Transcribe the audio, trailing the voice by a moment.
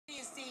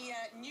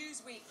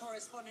Newsweek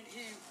correspondent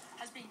who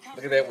has been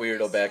Look at that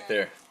weirdo back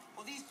there.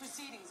 Well, these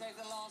proceedings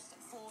over the last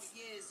 4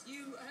 years.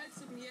 You heard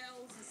some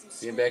yells and some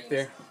See him back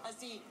there? As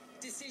the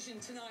decision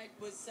tonight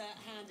was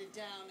handed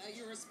down.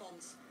 Your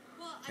response?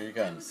 Well, Here he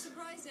I comes. was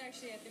surprised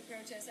actually at the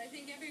protest. I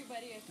think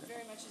everybody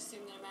very much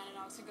assumed that Amanda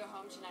Knox would go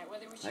home tonight,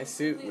 whether she Nice was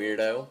suit, completely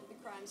weirdo. involved with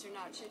the crimes or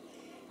not.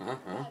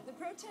 Uh-huh. The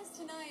protests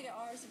tonight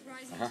are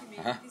surprising to me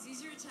because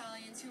these are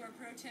Italians who are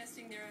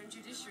protesting their own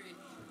judiciary.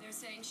 They're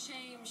saying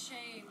shame,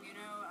 shame.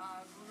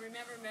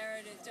 Remember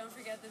Meredith. Don't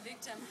forget the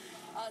victim.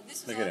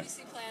 This was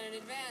obviously planned in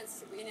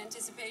advance in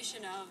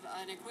anticipation of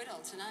an acquittal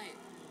tonight.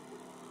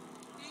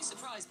 Are you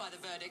surprised by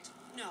the verdict?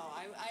 No,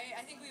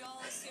 I think we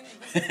all assumed it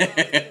was going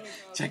to go.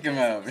 Check him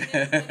out.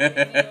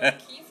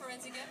 Key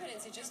forensic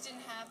evidence. It just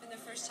didn't happen the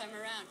first time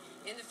around.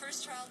 In the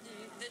first trial,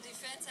 the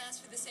defense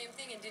asked for the same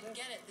thing and didn't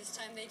get it. This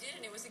time they did,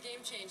 and it was a game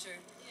changer.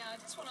 Yeah, I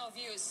just want our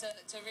viewers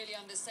to really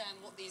understand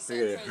what these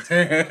protests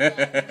are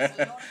about. There's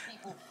a lot of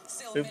people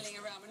still milling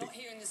around. We're not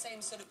hearing the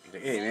same sort of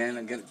hey, man,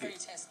 I'm gonna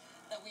protest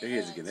that we there he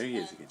is again. There he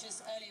is again.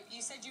 Just earlier.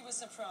 You said you were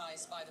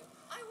surprised by them.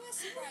 I was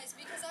surprised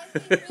because I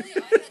think really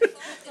I had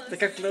thought that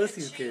Look how close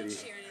he's getting.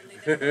 here in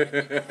Italy. That more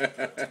people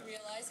had come to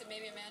realize that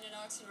maybe Amanda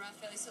Knox and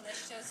Raffaele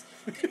Solecito's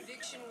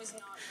conviction was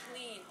not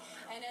clean,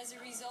 and as a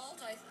result,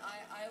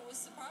 I was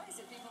surprised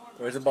that people were.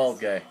 Where's the bald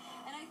guy?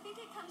 And I think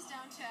it comes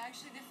down to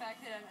actually the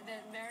fact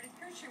that Meredith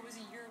Kircher was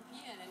a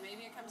European, and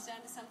maybe it comes down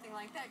to something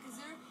like that because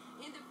they're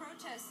in the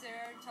protests.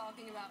 They're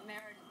talking about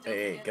Meredith.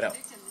 Hey, get out.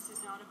 The victim. This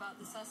is not about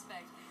the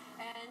suspect,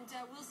 and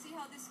we'll see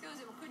how this goes.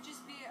 It could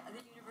just be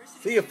the university.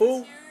 See ya,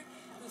 fool.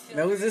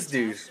 Now who's this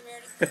dude?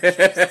 It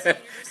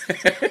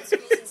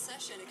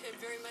could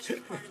very much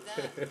be part of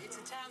that. It's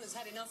a town that's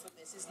had enough of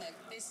this, isn't it?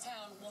 This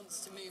town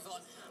wants to move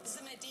on. This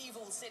is a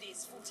medieval city.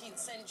 It's 14th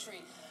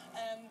century.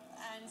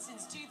 And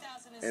since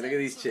 2007, hey, look at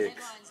these chicks.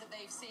 Headlines that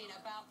they've seen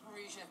about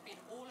Perugia have been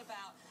all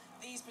about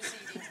these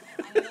proceedings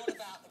and not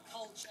about the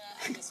culture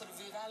and the sort of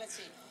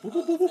vitality of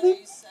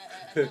those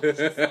and how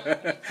much you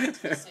find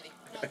in the city.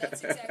 No,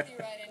 that's exactly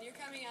right. And you're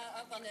coming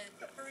up on the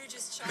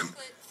Perugia's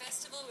Chocolate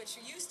Festival, which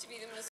used to be the most